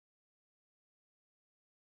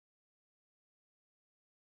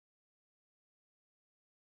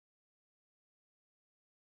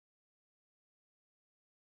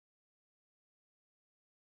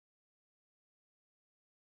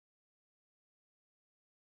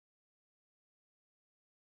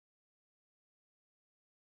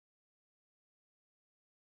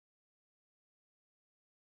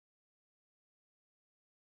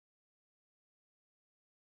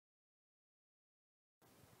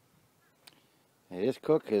This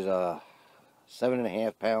cook is a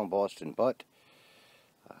 7.5 pound Boston butt.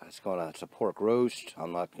 It's a pork roast.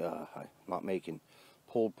 I'm not making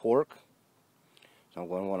pulled pork, so I'm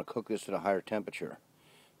going to want to cook this at a higher temperature.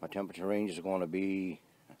 My temperature range is going to be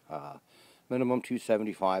minimum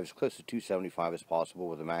 275, as close to 275 as possible,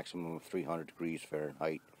 with a maximum of 300 degrees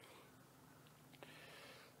Fahrenheit.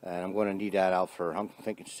 And I'm going to need that out for, I'm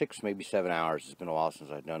thinking 6, maybe 7 hours. It's been a while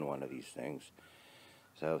since I've done one of these things.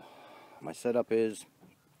 So my setup is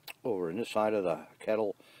over in this side of the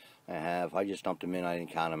kettle. I just dumped them in. I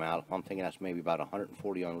didn't count them out. I'm thinking that's maybe about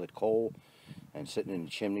 140 unlit coal, and sitting in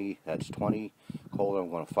the chimney, that's 20 coal that I'm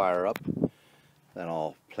going to fire up. Then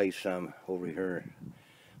I'll place some over here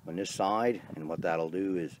on this side, and what that'll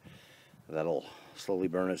do is that'll slowly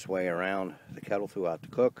burn its way around the kettle throughout the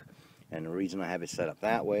cook. And the reason I have it set up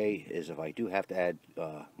that way is if I do have to add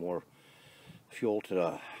more fuel to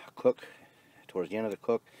the cook towards the end of the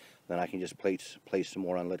cook, then I can just place some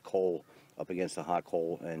more unlit coal up against the hot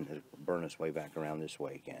coal and it'll burn its way back around this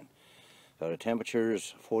way again. So the temperature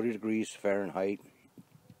is 40 degrees Fahrenheit,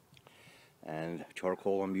 and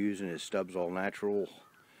charcoal I'm using is Stubbs All Natural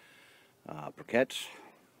briquettes.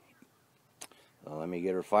 So let me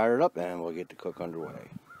get her fired up and we'll get the cook underway.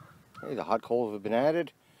 Okay, the hot coals have been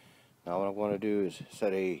added. Now what I'm going to do is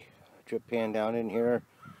set a drip pan down in here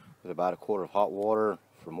with about a quart of hot water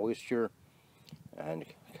for moisture and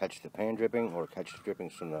catch the pan dripping, or catch the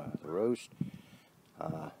drippings from the roast.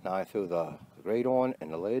 Now I throw the grate on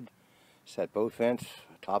and the lid, set both vents,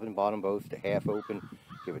 top and bottom both, to half open,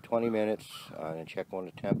 give it 20 minutes, and check on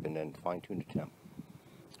the temp, and then fine tune the temp.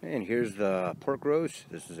 And here's the pork roast.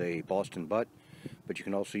 This is a Boston butt, but you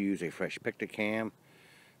can also use a fresh pictocam.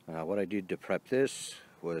 What I did to prep this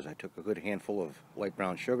was I took a good handful of light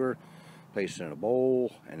brown sugar, placed it in a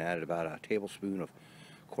bowl, and added about a tablespoon of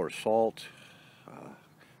coarse salt,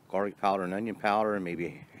 garlic powder and onion powder, and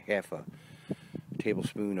maybe half a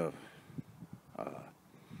tablespoon of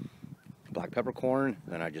black peppercorn.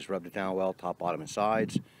 Then I just rubbed it down well, top, bottom, and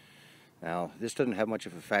sides. Now this doesn't have much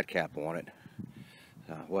of a fat cap on it.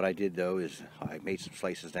 What I did though is I made some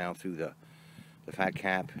slices down through the fat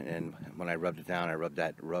cap, and when I rubbed it down, I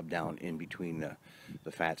rubbed down in between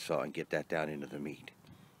the fat saw and get that down into the meat.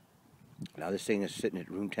 Now this thing is sitting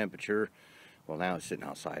at room temperature. Well, now it's sitting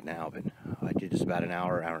outside now, but I did this about an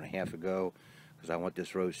hour and a half ago, because I want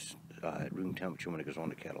this roast at room temperature when it goes on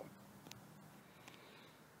the kettle.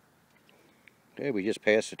 Okay, we just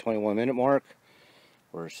passed the 21-minute mark.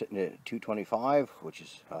 We're sitting at 225, which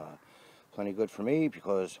is plenty good for me,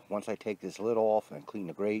 because once I take this lid off and clean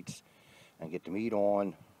the grates and get the meat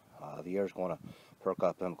on, the air's going to perk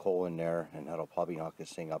up them coal in there, and that'll probably knock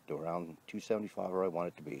this thing up to around 275 where I want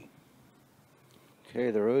it to be.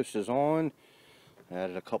 Okay, the roast is on. I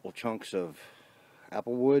added a couple chunks of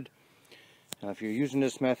apple wood. Now if you're using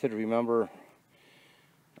this method, remember,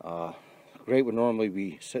 the grate would normally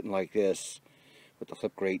be sitting like this with the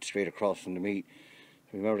flip grate straight across from the meat.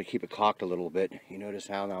 Remember to keep it cocked a little bit. You notice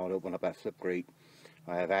how now I open up that flip grate,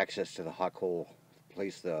 I have access to the hot coal to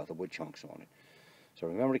place the wood chunks on it. So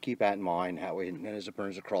remember to keep that in mind. That way, and then as it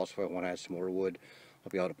burns across, if I want to add some more wood, I'll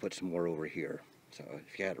be able to put some more over here. So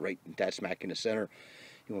if you had it right that smack in the center,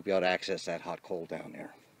 you won't be able to access that hot coal down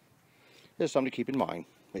there. Just something to keep in mind,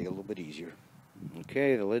 make it a little bit easier.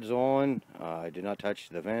 Okay, the lid's on. I did not touch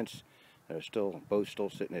the vents. They're both still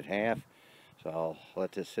sitting at half. So I'll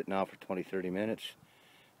let this sit now for 20-30 minutes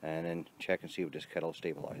and then check and see what this kettle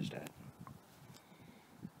stabilized at.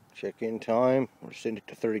 Check-in time. We're sitting at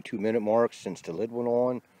the 32-minute mark since the lid went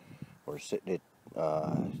on. We're sitting at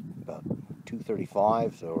about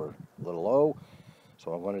 235, so we're a little low.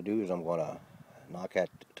 So what I'm going to do is I'm going to knock that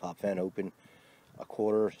top vent open a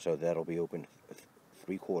quarter, so that'll be open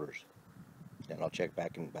 3/4. Then I'll check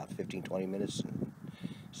back in about 15-20 minutes and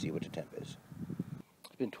see what the temp is.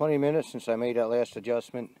 It's been 20 minutes since I made that last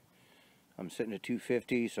adjustment. I'm sitting at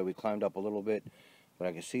 250, so we climbed up a little bit, but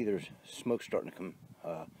I can see there's smoke starting to come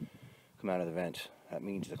out of the vents. That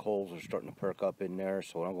means the coals are starting to perk up in there.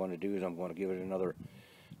 So what I'm going to do is I'm going to give it another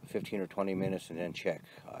 15 or 20 minutes and then check.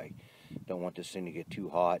 I don't want this thing to get too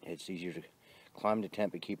hot. It's easier to climb the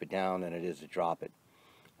temp and keep it down than it is to drop it,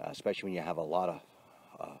 especially when you have a lot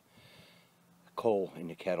of coal in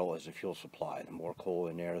the kettle as a fuel supply. The more coal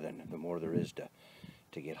in there, then the more there is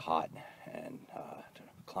to get hot and to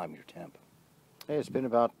climb your temp. Okay, it's been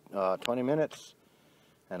about 20 minutes,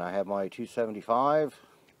 and I have my 275,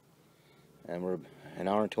 and we're an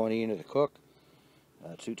hour and 20 into the cook.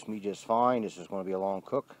 It suits me just fine. This is going to be a long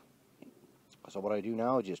cook. So what I do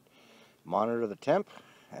now is just monitor the temp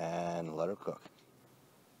and let her cook.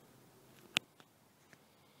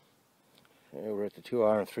 Okay, we're at the 2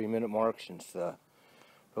 hour and 3 minute mark since the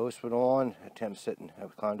roast went on. The temp's sitting,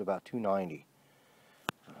 I've climbed to about 290.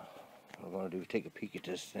 What I'm going to do is take a peek at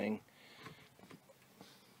this thing.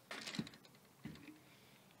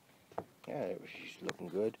 Yeah, she's looking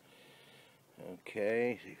good.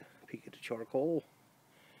 Okay, take a peek at the charcoal.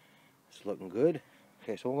 It's looking good.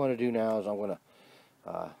 Okay, so what I'm going to do now is I'm going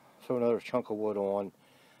to throw another chunk of wood on,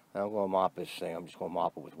 and I'm going to mop this thing. I'm just going to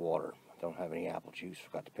mop it with water. I don't have any apple juice.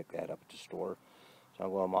 Forgot to pick that up at the store. So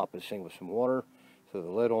I'm going to mop this thing with some water, throw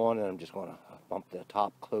the lid on, and I'm just going to bump the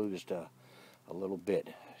top closed a little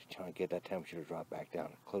bit, trying to get that temperature to drop back down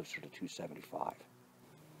closer to 275.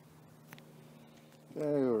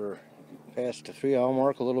 We're past the 3 hour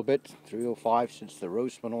mark a little bit, 3:05 since the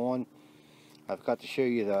roast went on. I forgot to show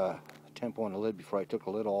you the temp on the lid before I took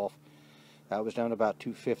the lid off. That was down to about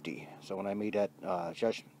 250. So when I made that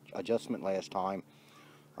adjustment last time,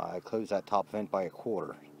 I closed that top vent by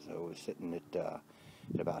 1/4. So it was sitting at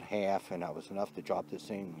about half, and that was enough to drop this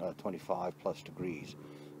thing 25 plus degrees.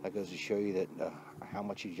 That goes to show you that how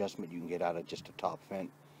much adjustment you can get out of just a top vent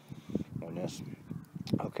on this.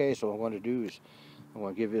 Okay, so what I'm going to do is I'm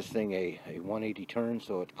going to give this thing a 180 turn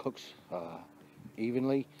so it cooks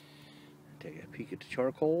evenly. Take a peek at the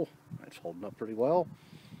charcoal. It's holding up pretty well.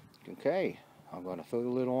 Okay, I'm going to throw the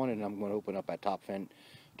lid on, and I'm going to open up that top vent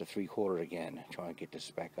to 3/4 again. Try and get this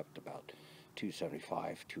back up to about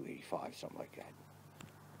 275, 285, something like that.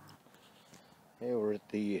 Okay, we're at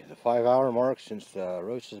the 5 hour mark since the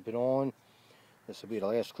roast has been on. This will be the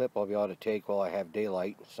last clip I'll be able to take while I have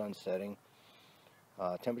daylight, sun setting.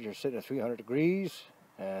 Temperature sitting at 300 degrees,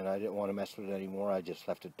 and I didn't want to mess with it anymore. I just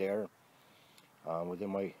left it there within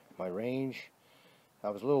my range. I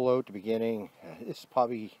was a little low at the beginning. It's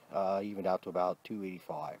probably evened out to about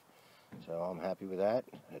 285, so I'm happy with that.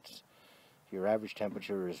 It's your average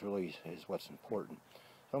temperature is what's important.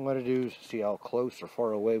 So I'm going to do is see how close or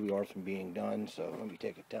far away we are from being done. So let me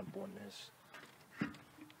take a temp on this.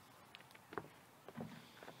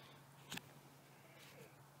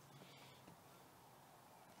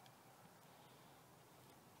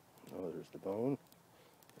 Oh, there's the bone.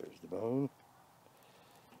 There's the bone.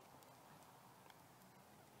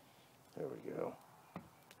 There we go.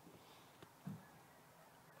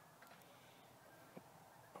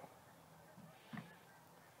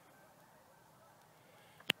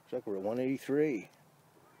 Looks like we're at 183.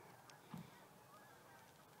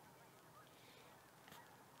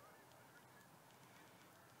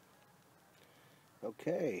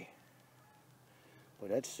 Okay. Well,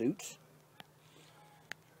 that suits.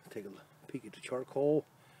 Take a peek at the charcoal.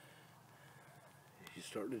 She's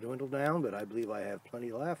starting to dwindle down, but I believe I have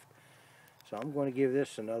plenty left. So I'm going to give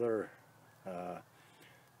this another, I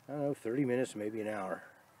don't know, 30 minutes, maybe an hour.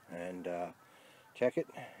 And check it,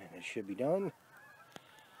 and it should be done.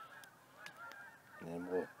 And then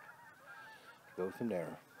we'll go from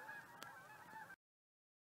there.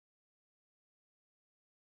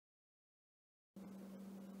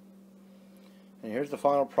 And here's the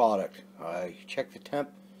final product. I checked the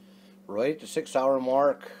temp right at the 6 hour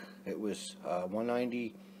mark. It was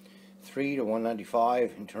 193 to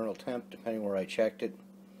 195 internal temp, depending where I checked it.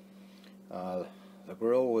 The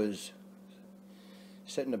grill was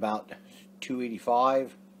sitting about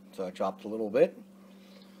 285, so I dropped a little bit.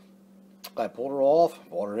 I pulled her off,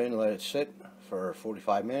 brought her in, and let it sit for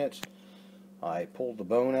 45 minutes. I pulled the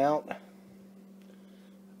bone out.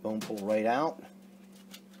 Bone pulled right out.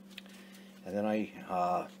 And then I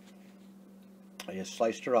just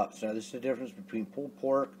sliced her up. So now this is the difference between pulled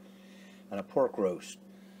pork and a pork roast.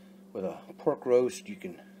 With a pork roast, you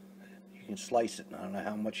can slice it. I don't know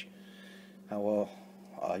how well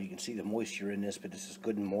you can see the moisture in this, but this is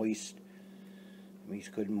good and moist. Meat's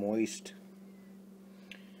good and moist.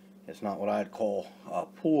 It's not what I'd call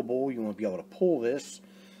pullable. You won't be able to pull this,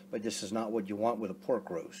 but this is not what you want with a pork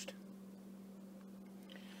roast.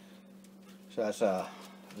 So that's the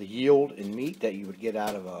yield in meat that you would get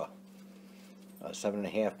out of a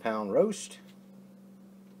 7.5 pound roast.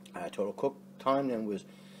 Total cook time then was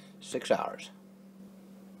 6 hours.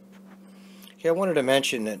 Okay, I wanted to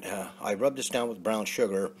mention that I rubbed this down with brown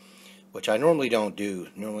sugar, which I normally don't do.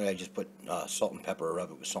 Normally I just put salt and pepper, or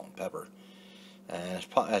rub it with salt and pepper. And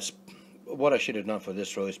that's what I should have done for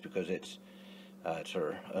this roast, because it's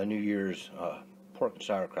a New Year's pork and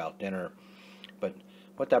sauerkraut dinner. But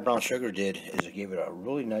what that brown sugar did is it gave it a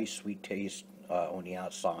really nice sweet taste on the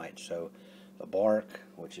outside. So the bark,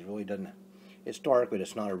 which it really doesn't, it's dark, but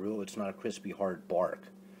it's not a crispy hard bark.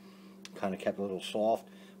 Kind of kept a little soft,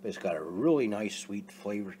 but it's got a really nice sweet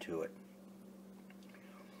flavor to it.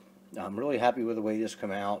 I'm really happy with the way this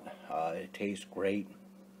came out. It tastes great,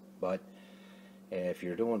 but If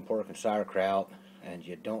you're doing pork and sauerkraut and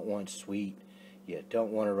you don't want sweet, you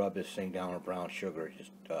don't want to rub this thing down with brown sugar.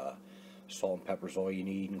 Just salt and pepper is all you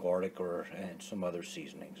need, and garlic and some other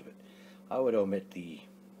seasonings. But I would omit the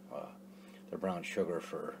brown sugar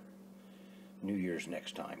for New Year's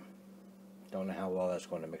next time. Don't know how well that's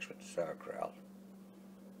going to mix with the sauerkraut.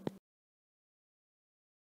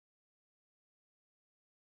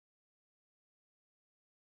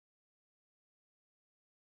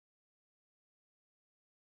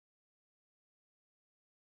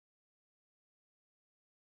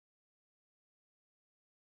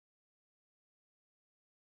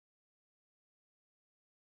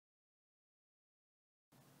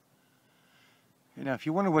 Now, if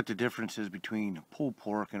you wonder what the difference is between pulled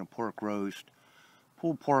pork and a pork roast,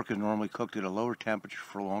 pulled pork is normally cooked at a lower temperature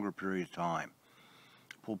for a longer period of time.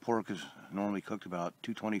 Pulled pork is normally cooked about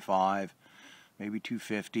 225, maybe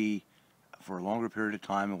 250 for a longer period of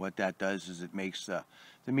time, and what that does is it makes the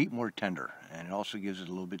meat more tender, and it also gives it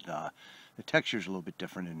a little bit, the texture is a little bit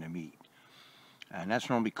different in the meat. And that's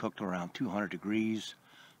normally cooked around 200 degrees.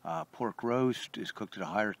 Pork roast is cooked at a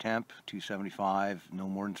higher temp, 275, no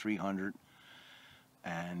more than 300.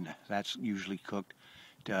 And that's usually cooked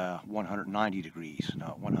to 190 degrees.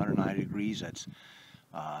 Now, 190 degrees, that's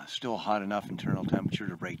still hot enough internal temperature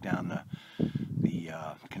to break down the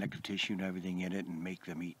connective tissue and everything in it and make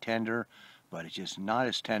the meat tender, but it's just not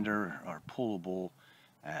as tender or pullable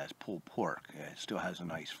as pulled pork. It still has a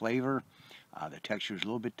nice flavor. The texture is a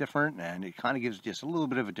little bit different, and it kind of gives just a little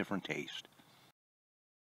bit of a different taste.